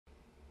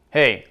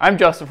Hey, I'm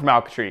Justin from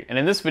Alchitry, and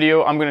in this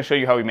video I'm going to show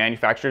you how we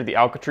manufacture the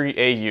Alchitry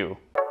Au.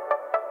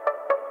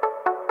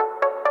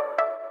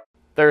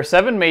 There are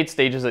 7 main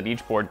stages that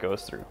each board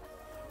goes through: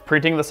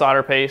 printing the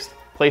solder paste,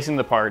 placing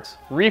the parts,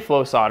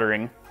 reflow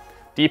soldering,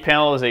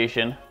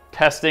 depanelization,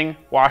 testing,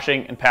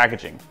 washing, and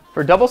packaging.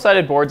 For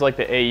double-sided boards like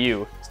the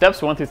AU,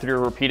 steps 1 through 3 are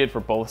repeated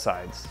for both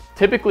sides.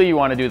 Typically you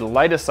want to do the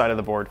lightest side of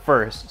the board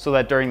first, so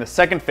that during the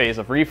second phase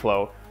of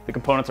reflow, the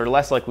components are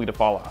less likely to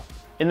fall off.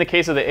 In the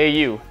case of the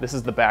AU, this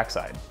is the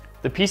backside.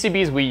 The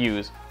PCBs we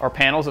use are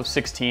panels of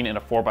 16 in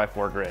a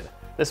 4x4 grid.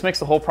 This makes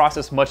the whole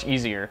process much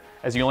easier,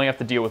 as you only have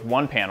to deal with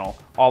one panel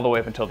all the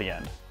way up until the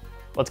end.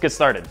 Let's get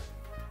started.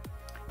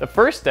 The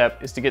first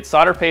step is to get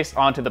solder paste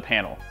onto the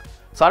panel.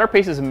 Solder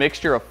paste is a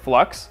mixture of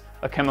flux,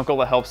 a chemical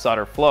that helps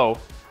solder flow,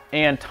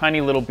 and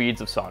tiny little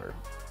beads of solder.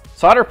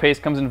 Solder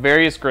paste comes in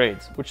various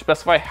grades, which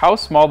specify how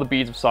small the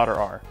beads of solder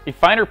are. A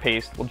finer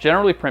paste will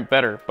generally print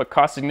better, but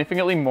cost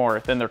significantly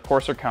more than their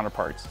coarser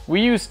counterparts. We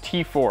use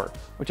T4,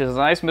 which is a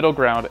nice middle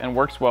ground and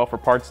works well for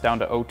parts down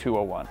to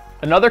 0201.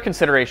 Another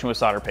consideration with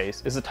solder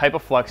paste is the type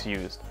of flux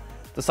used.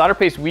 The solder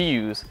paste we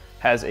use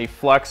has a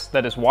flux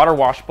that is water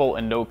washable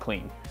and no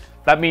clean.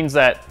 That means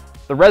that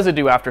the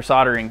residue after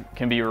soldering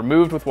can be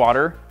removed with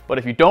water, but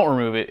if you don't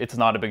remove it, it's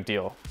not a big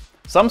deal.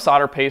 Some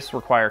solder pastes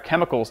require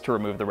chemicals to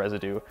remove the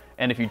residue,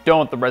 and if you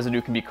don't, the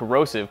residue can be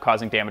corrosive,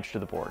 causing damage to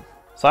the board.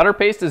 Solder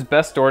paste is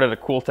best stored at a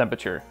cool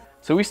temperature,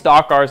 so we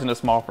stock ours in a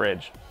small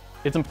fridge.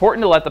 It's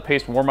important to let the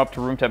paste warm up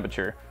to room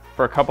temperature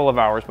for a couple of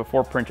hours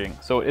before printing,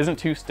 so it isn't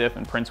too stiff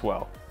and prints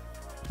well.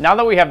 Now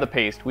that we have the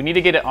paste, we need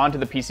to get it onto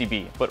the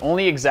PCB, but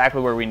only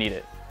exactly where we need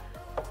it.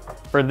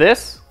 For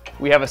this,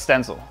 we have a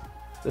stencil.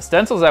 The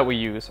stencils that we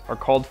use are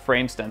called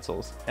frame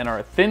stencils and are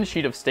a thin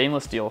sheet of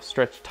stainless steel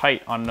stretched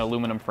tight on an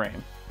aluminum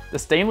frame. The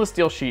stainless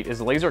steel sheet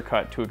is laser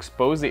cut to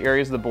expose the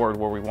areas of the board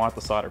where we want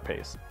the solder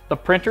paste. The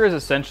printer is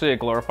essentially a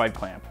glorified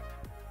clamp.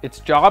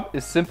 Its job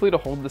is simply to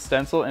hold the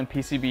stencil and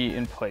PCB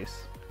in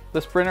place.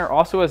 This printer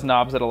also has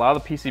knobs that allow the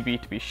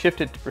PCB to be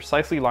shifted to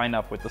precisely line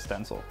up with the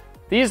stencil.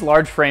 These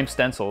large frame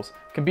stencils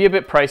can be a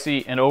bit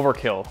pricey and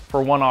overkill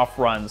for one-off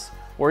runs,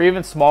 or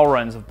even small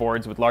runs of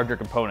boards with larger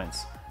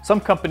components. Some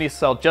companies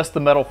sell just the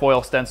metal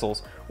foil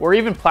stencils, or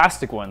even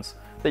plastic ones,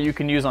 that you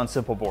can use on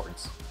simple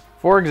boards.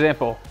 For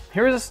example,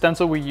 here is a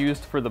stencil we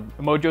used for the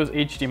Mojo's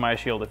HDMI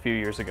shield a few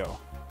years ago.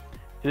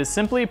 It is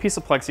simply a piece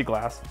of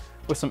plexiglass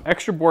with some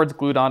extra boards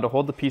glued on to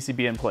hold the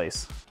PCB in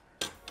place.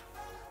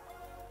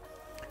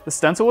 The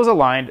stencil was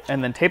aligned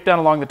and then taped down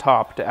along the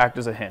top to act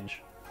as a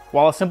hinge.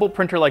 While a simple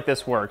printer like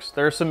this works,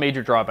 there are some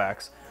major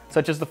drawbacks,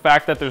 such as the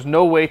fact that there's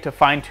no way to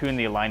fine-tune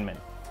the alignment,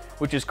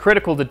 which is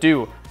critical to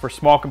do for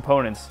small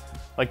components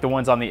like the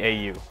ones on the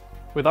AU.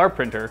 With our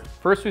printer,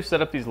 first we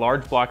set up these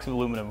large blocks of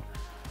aluminum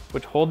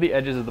which hold the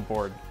edges of the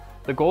board.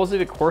 The goal is to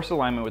get coarse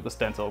alignment with the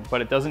stencil,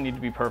 but it doesn't need to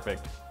be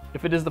perfect.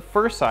 If it is the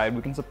first side,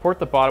 we can support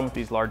the bottom with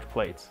these large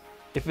plates.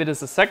 If it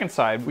is the second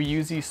side, we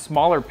use these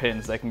smaller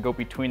pins that can go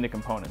between the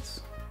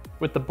components.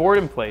 With the board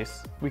in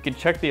place, we can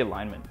check the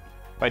alignment.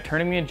 By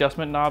turning the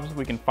adjustment knobs,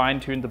 we can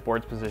fine-tune the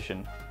board's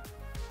position.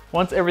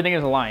 Once everything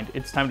is aligned,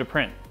 it's time to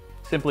print.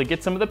 Simply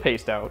get some of the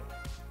paste out,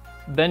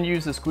 then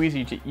use the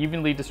squeegee to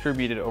evenly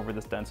distribute it over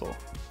the stencil.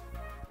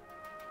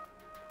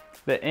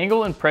 The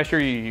angle and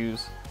pressure you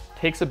use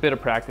takes a bit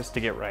of practice to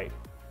get right.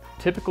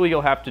 Typically you'll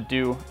have to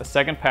do a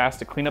second pass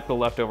to clean up the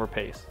leftover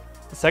paste.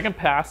 The second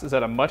pass is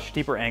at a much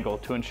steeper angle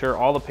to ensure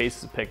all the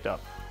paste is picked up.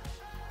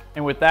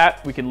 And with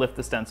that, we can lift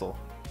the stencil.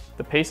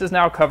 The paste is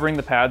now covering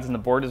the pads and the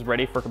board is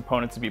ready for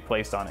components to be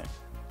placed on it.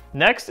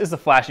 Next is the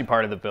flashy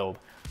part of the build.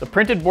 The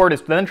printed board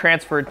is then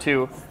transferred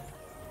to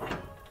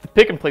the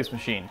pick and place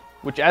machine,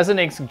 which, as the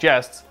name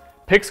suggests,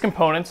 picks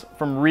components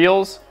from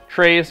reels,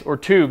 trays, or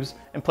tubes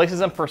and places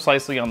them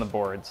precisely on the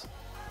boards.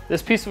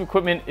 This piece of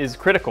equipment is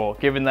critical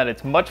given that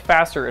it's much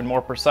faster and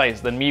more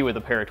precise than me with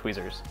a pair of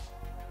tweezers.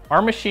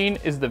 Our machine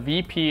is the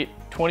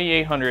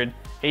VP2800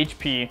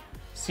 HP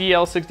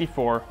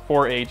CL64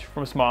 4H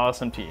from Small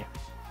SMT.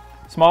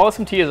 Small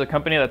SMT is a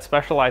company that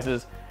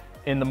specializes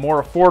in the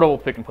more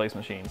affordable pick and place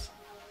machines.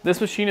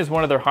 This machine is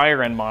one of their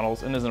higher end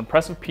models and is an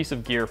impressive piece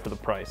of gear for the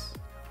price.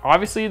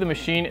 Obviously, the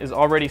machine is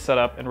already set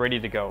up and ready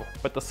to go,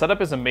 but the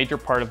setup is a major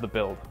part of the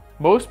build.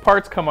 Most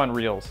parts come on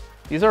reels.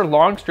 These are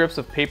long strips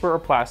of paper or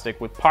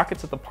plastic with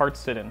pockets that the parts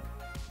sit in.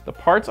 The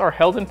parts are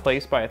held in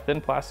place by a thin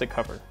plastic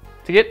cover.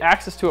 To get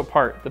access to a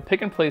part, the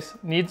pick and place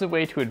needs a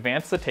way to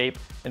advance the tape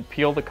and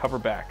peel the cover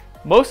back.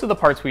 Most of the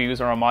parts we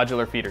use are on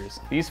modular feeders.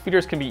 These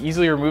feeders can be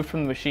easily removed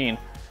from the machine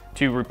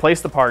to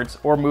replace the parts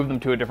or move them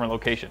to a different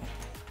location.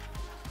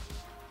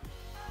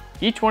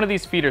 Each one of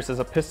these feeders has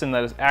a piston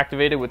that is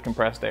activated with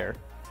compressed air.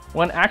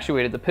 When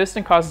actuated, the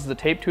piston causes the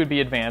tape to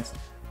be advanced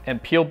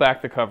and peel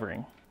back the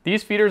covering.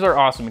 These feeders are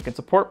awesome and can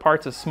support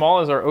parts as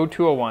small as our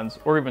 0201s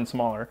or even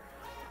smaller,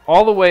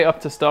 all the way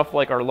up to stuff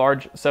like our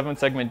large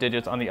 7-segment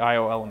digits on the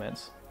I/O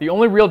elements. The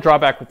only real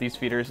drawback with these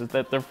feeders is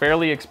that they're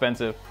fairly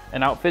expensive,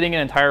 and outfitting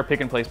an entire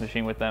pick and place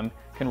machine with them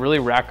can really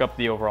rack up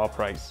the overall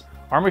price.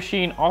 Our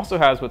machine also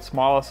has what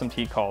Small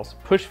SMT calls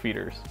push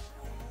feeders.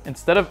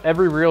 Instead of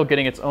every reel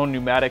getting its own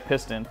pneumatic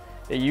piston,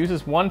 It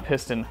uses one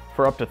piston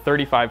for up to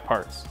 35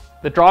 parts.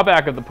 The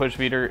drawback of the push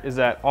feeder is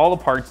that all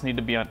the parts need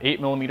to be on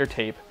 8mm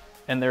tape,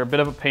 and they're a bit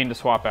of a pain to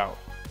swap out.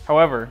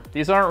 However,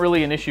 these aren't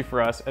really an issue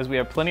for us as we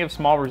have plenty of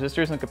small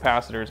resistors and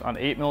capacitors on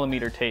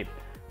 8mm tape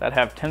that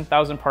have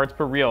 10,000 parts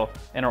per reel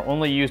and are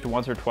only used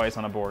once or twice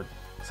on a board.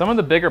 Some of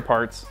the bigger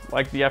parts,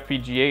 like the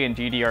FPGA and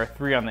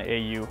DDR3 on the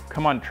AU,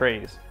 come on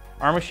trays.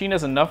 Our machine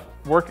has enough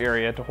work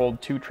area to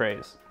hold 2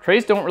 trays.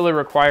 Trays don't really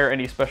require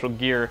any special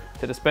gear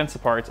to dispense the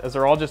parts as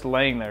they're all just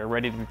laying there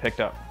ready to be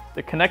picked up.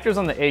 The connectors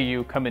on the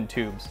AU come in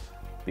tubes.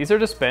 These are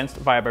dispensed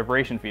via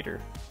vibration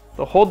feeder.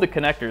 To hold the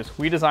connectors,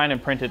 we designed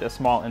and printed a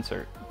small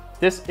insert.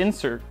 This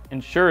insert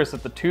ensures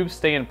that the tubes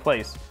stay in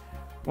place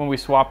when we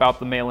swap out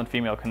the male and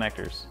female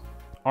connectors.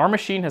 Our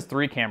machine has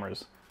 3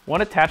 cameras,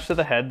 one attached to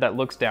the head that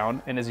looks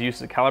down and is used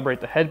to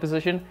calibrate the head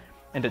position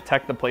and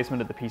detect the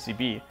placement of the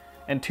PCB,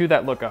 and 2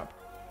 that look up.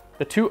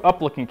 The 2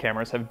 up-looking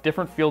cameras have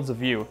different fields of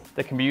view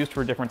that can be used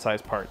for different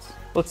size parts.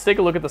 Let's take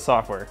a look at the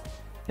software.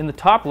 In the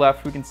top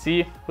left, we can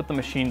see what the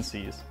machine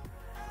sees.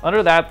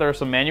 Under that, there are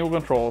some manual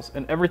controls,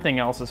 and everything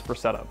else is for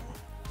setup.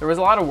 There was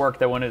a lot of work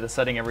that went into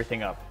setting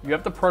everything up. You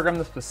have to program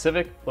the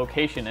specific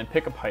location and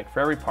pickup height for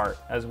every part,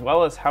 as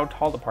well as how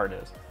tall the part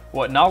is,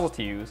 what nozzle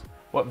to use,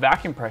 what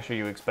vacuum pressure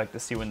you expect to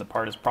see when the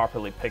part is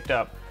properly picked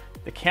up,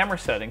 the camera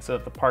setting so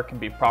that the part can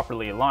be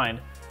properly aligned,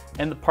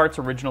 and the part's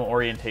original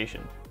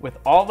orientation. With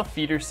all the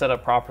feeders set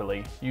up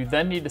properly, you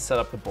then need to set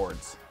up the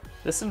boards.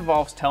 This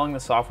involves telling the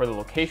software the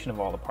location of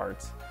all the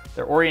parts,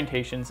 their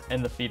orientations,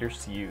 and the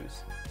feeders to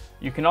use.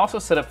 You can also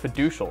set up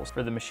fiducials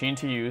for the machine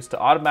to use to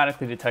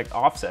automatically detect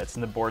offsets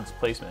in the board's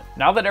placement.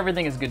 Now that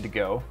everything is good to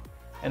go,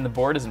 and the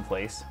board is in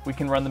place, we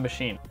can run the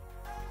machine.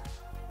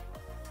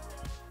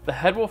 The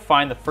head will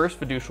find the first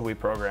fiducial we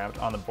programmed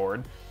on the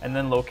board, and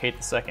then locate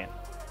the second.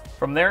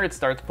 From there, it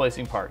starts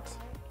placing parts.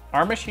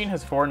 Our machine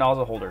has 4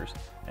 nozzle holders,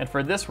 and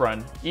for this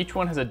run, each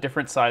one has a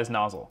different size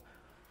nozzle.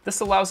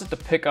 This allows it to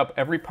pick up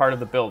every part of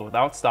the build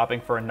without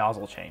stopping for a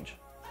nozzle change.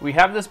 We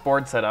have this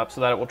board set up so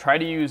that it will try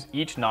to use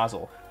each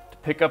nozzle to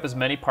pick up as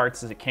many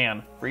parts as it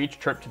can for each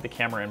trip to the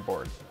camera and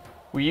board.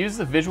 We use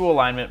the visual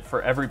alignment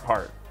for every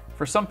part.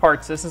 For some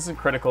parts, this isn't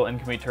critical and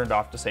can be turned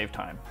off to save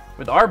time.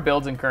 With our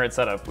builds and current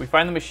setup, we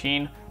find the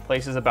machine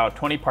places about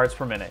 20 parts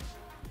per minute.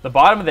 The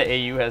bottom of the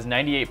AU has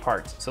 98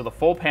 parts, so the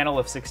full panel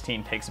of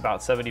 16 takes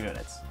about 70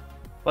 minutes.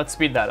 Let's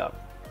speed that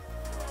up.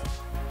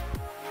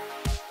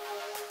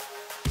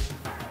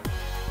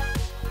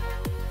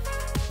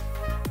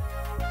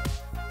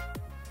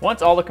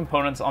 Once all the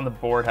components on the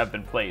board have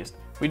been placed,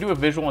 we do a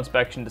visual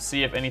inspection to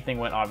see if anything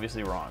went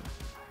obviously wrong.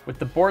 With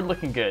the board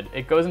looking good,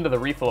 it goes into the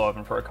reflow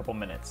oven for a couple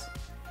minutes.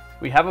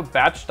 We have a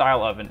batch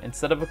style oven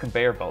instead of a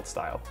conveyor belt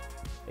style.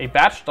 A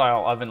batch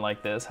style oven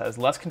like this has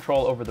less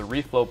control over the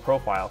reflow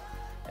profile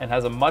and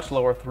has a much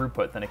lower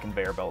throughput than a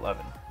conveyor belt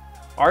oven.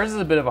 Ours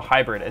is a bit of a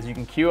hybrid as you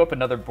can queue up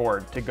another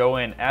board to go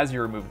in as you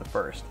remove the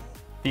first.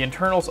 The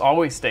internals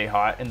always stay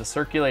hot and the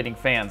circulating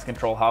fans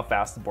control how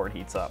fast the board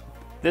heats up.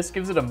 This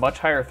gives it a much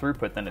higher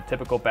throughput than a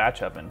typical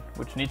batch oven,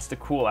 which needs to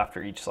cool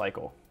after each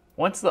cycle.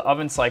 Once the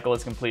oven cycle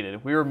is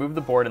completed, we remove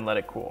the board and let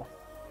it cool.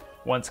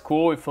 Once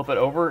cool, we flip it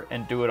over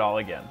and do it all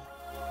again.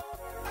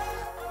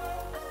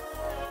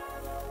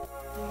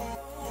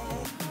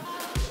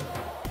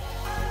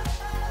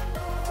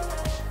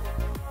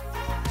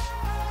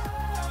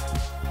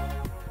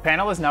 The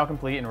panel is now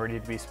complete and ready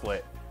to be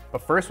split.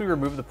 But first we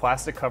remove the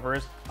plastic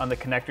covers on the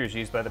connectors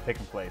used by the pick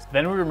and place.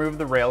 Then we remove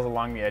the rails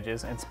along the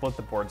edges and split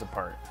the boards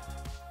apart.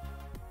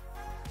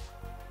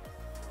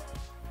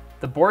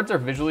 The boards are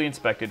visually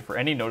inspected for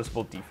any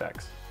noticeable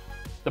defects.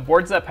 The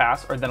boards that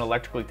pass are then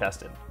electrically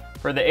tested.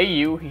 For the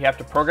AU, you have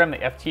to program the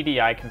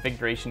FTDI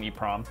configuration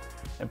EEPROM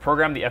and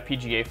program the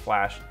FPGA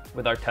flash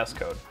with our test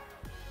code.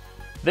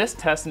 This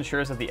test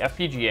ensures that the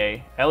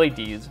FPGA,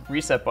 LEDs,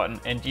 reset button,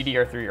 and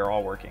DDR3 are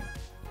all working.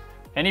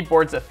 Any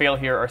boards that fail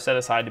here are set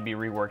aside to be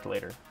reworked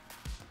later.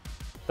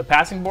 The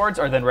passing boards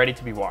are then ready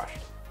to be washed.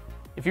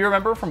 If you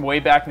remember from way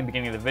back in the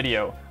beginning of the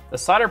video, the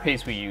solder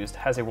paste we used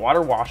has a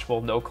water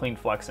washable no clean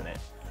flux in it.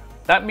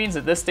 That means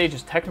that this stage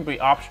is technically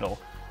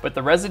optional, but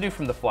the residue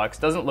from the flux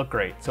doesn't look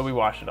great, so we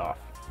wash it off.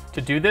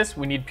 To do this,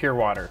 we need pure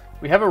water.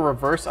 We have a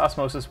reverse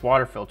osmosis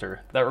water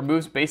filter that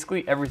removes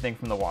basically everything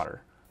from the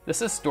water.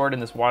 This is stored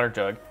in this water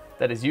jug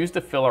that is used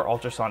to fill our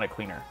ultrasonic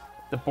cleaner.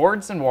 The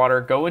boards and water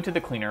go into the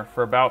cleaner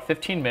for about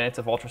 15 minutes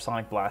of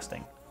ultrasonic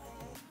blasting.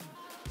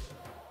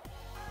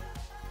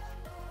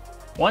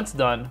 Once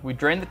done, we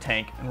drain the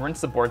tank and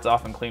rinse the boards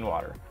off in clean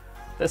water.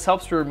 This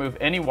helps to remove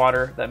any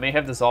water that may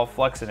have dissolved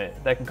flux in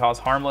it that can cause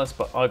harmless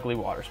but ugly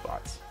water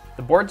spots.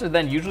 The boards are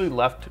then usually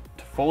left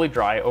to fully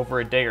dry over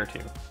a day or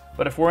two,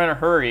 but if we're in a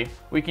hurry,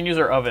 we can use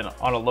our oven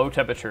on a low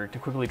temperature to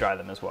quickly dry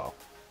them as well.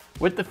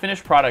 With the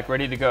finished product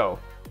ready to go,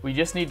 we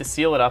just need to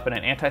seal it up in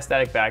an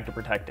anti-static bag to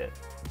protect it.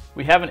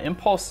 We have an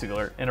impulse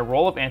sealer and a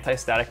roll of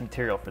anti-static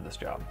material for this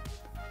job.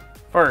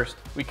 First,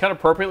 we cut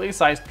appropriately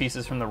sized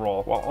pieces from the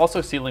roll while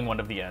also sealing one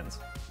of the ends.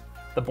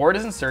 The board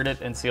is inserted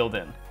and sealed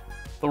in.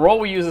 The roll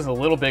we use is a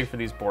little big for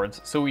these boards,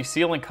 so we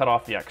seal and cut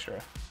off the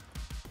extra.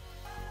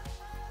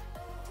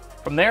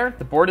 From there,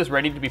 the board is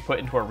ready to be put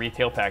into our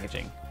retail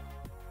packaging.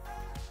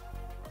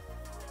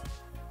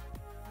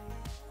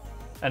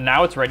 And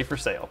now it's ready for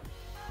sale.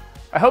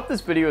 I hope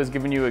this video has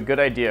given you a good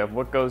idea of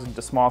what goes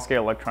into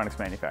small-scale electronics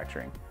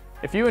manufacturing.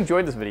 If you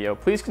enjoyed this video,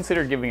 please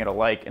consider giving it a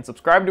like and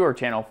subscribe to our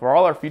channel for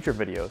all our future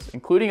videos,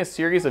 including a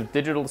series of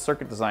digital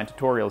circuit design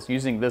tutorials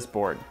using this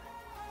board.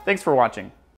 Thanks for watching.